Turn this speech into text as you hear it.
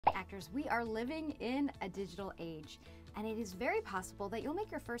actors, we are living in a digital age, and it is very possible that you'll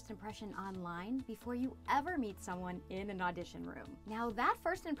make your first impression online before you ever meet someone in an audition room. Now, that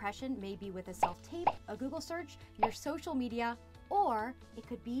first impression may be with a self-tape, a Google search, your social media, or it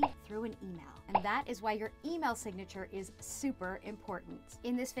could be through an email. And that is why your email signature is super important.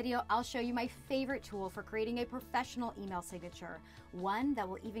 In this video, I'll show you my favorite tool for creating a professional email signature, one that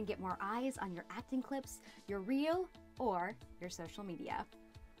will even get more eyes on your acting clips, your reel, or your social media.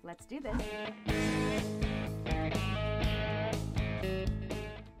 Let's do this.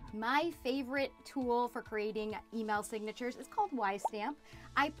 My favorite tool for creating email signatures is called Wisestamp.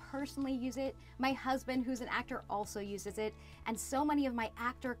 I personally use it. My husband, who's an actor, also uses it, and so many of my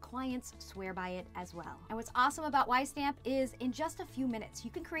actor clients swear by it as well. And what's awesome about Wisestamp is in just a few minutes, you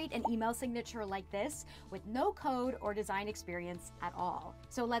can create an email signature like this with no code or design experience at all.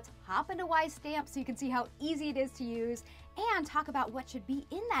 So let's hop into Wisestamp so you can see how easy it is to use and talk about what should be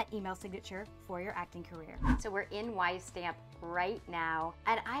in that email signature for your acting career. So we're in Wisestamp right now,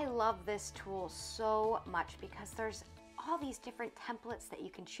 and I love this tool so much because there's all these different templates that you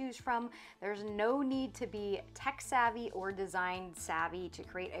can choose from. There's no need to be tech savvy or design savvy to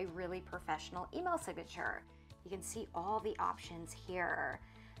create a really professional email signature. You can see all the options here,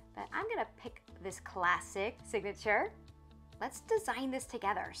 but I'm gonna pick this classic signature. Let's design this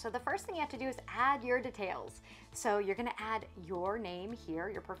together. So the first thing you have to do is add your details. So you're gonna add your name here,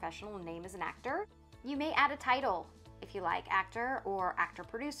 your professional name as an actor. You may add a title if you like, actor or actor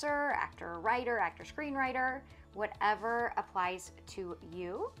producer, actor writer, actor screenwriter, whatever applies to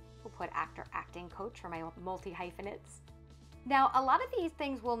you. We'll put actor acting coach for my multi-hyphenates. Now, a lot of these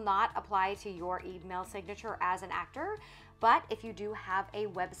things will not apply to your email signature as an actor, but if you do have a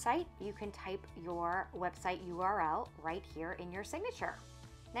website, you can type your website URL right here in your signature.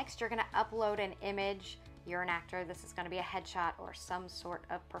 Next, you're gonna upload an image. You're an actor, this is gonna be a headshot or some sort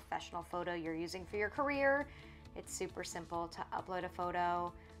of professional photo you're using for your career. It's super simple to upload a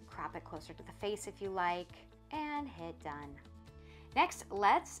photo, crop it closer to the face if you like, and hit done. Next,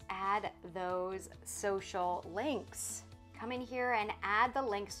 let's add those social links. Come in here and add the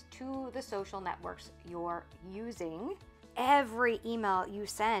links to the social networks you're using. Every email you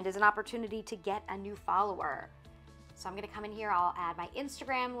send is an opportunity to get a new follower. So I'm gonna come in here, I'll add my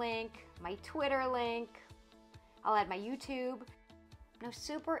Instagram link, my Twitter link, I'll add my YouTube. Now,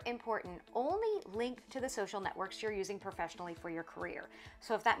 super important, only link to the social networks you're using professionally for your career.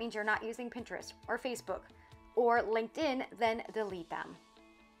 So if that means you're not using Pinterest or Facebook or LinkedIn, then delete them.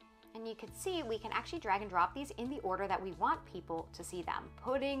 And you can see we can actually drag and drop these in the order that we want people to see them,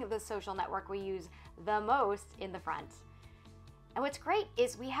 putting the social network we use the most in the front. And what's great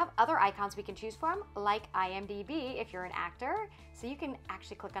is we have other icons we can choose from, like IMDb if you're an actor. So you can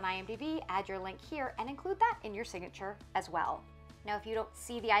actually click on IMDb, add your link here, and include that in your signature as well. Now, if you don't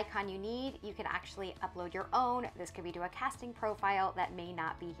see the icon you need, you can actually upload your own. This could be to a casting profile that may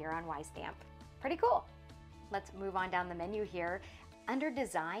not be here on Wisestamp. Pretty cool. Let's move on down the menu here. Under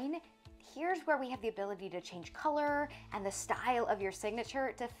design, here's where we have the ability to change color and the style of your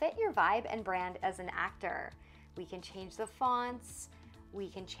signature to fit your vibe and brand as an actor. We can change the fonts. We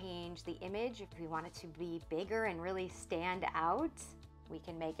can change the image if we want it to be bigger and really stand out. We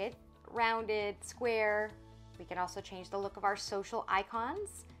can make it rounded, square. We can also change the look of our social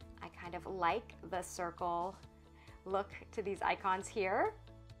icons. I kind of like the circle look to these icons here.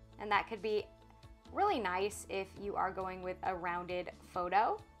 And that could be really nice if you are going with a rounded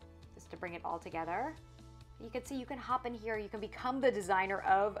photo, just to bring it all together. You can see you can hop in here, you can become the designer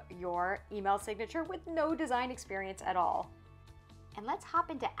of your email signature with no design experience at all. And let's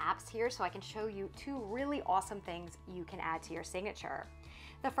hop into apps here so I can show you two really awesome things you can add to your signature.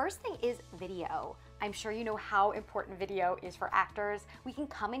 The first thing is video. I'm sure you know how important video is for actors. We can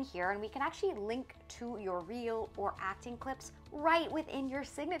come in here and we can actually link to your reel or acting clips right within your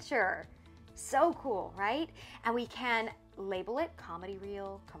signature. So cool, right? And we can label it comedy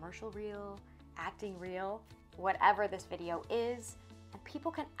reel, commercial reel, acting reel, whatever this video is, and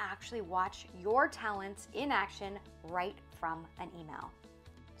people can actually watch your talents in action right from an email.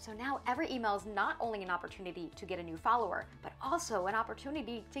 So now every email is not only an opportunity to get a new follower, but also an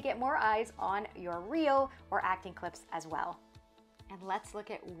opportunity to get more eyes on your reel or acting clips as well. And let's look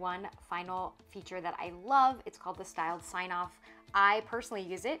at one final feature that I love. It's called the styled sign-off. I personally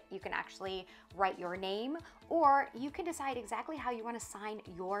use it. You can actually write your name, or you can decide exactly how you want to sign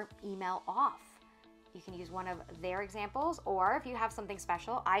your email off. You can use one of their examples, or if you have something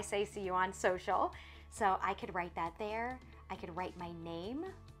special, I say see you on social. So I could write that there. I could write my name.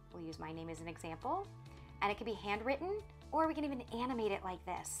 We'll use my name as an example. And it can be handwritten, or we can even animate it like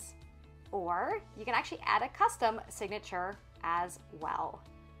this. Or you can actually add a custom signature as well.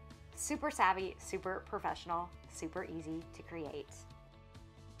 Super savvy, super professional, super easy to create.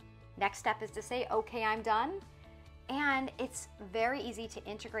 Next step is to say, okay, I'm done. And it's very easy to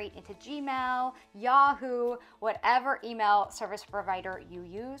integrate into Gmail, Yahoo, whatever email service provider you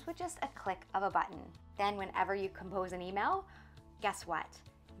use with just a click of a button. Then whenever you compose an email, guess what?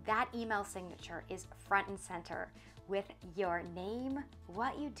 That email signature is front and center with your name,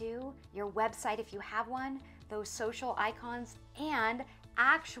 what you do, your website if you have one, those social icons, and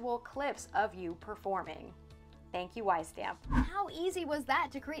actual clips of you performing. Thank you, Wisestamp. How easy was that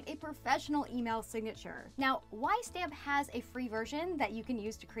to create a professional email signature? Now, Wisestamp has a free version that you can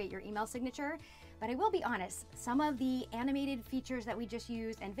use to create your email signature, but I will be honest, some of the animated features that we just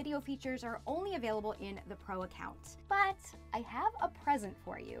used and video features are only available in the Pro account. But I have a present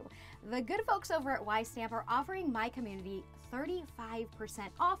for you. The good folks over at Wisestamp are offering my community 35%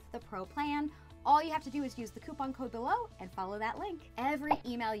 off the Pro plan. All you have to do is use the coupon code below and follow that link. Every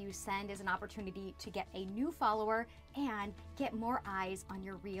email you send is an opportunity to get a new follower and get more eyes on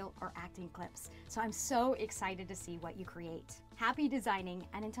your reel or acting clips. So I'm so excited to see what you create. Happy designing,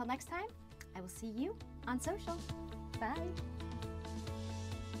 and until next time, I will see you on social. Bye.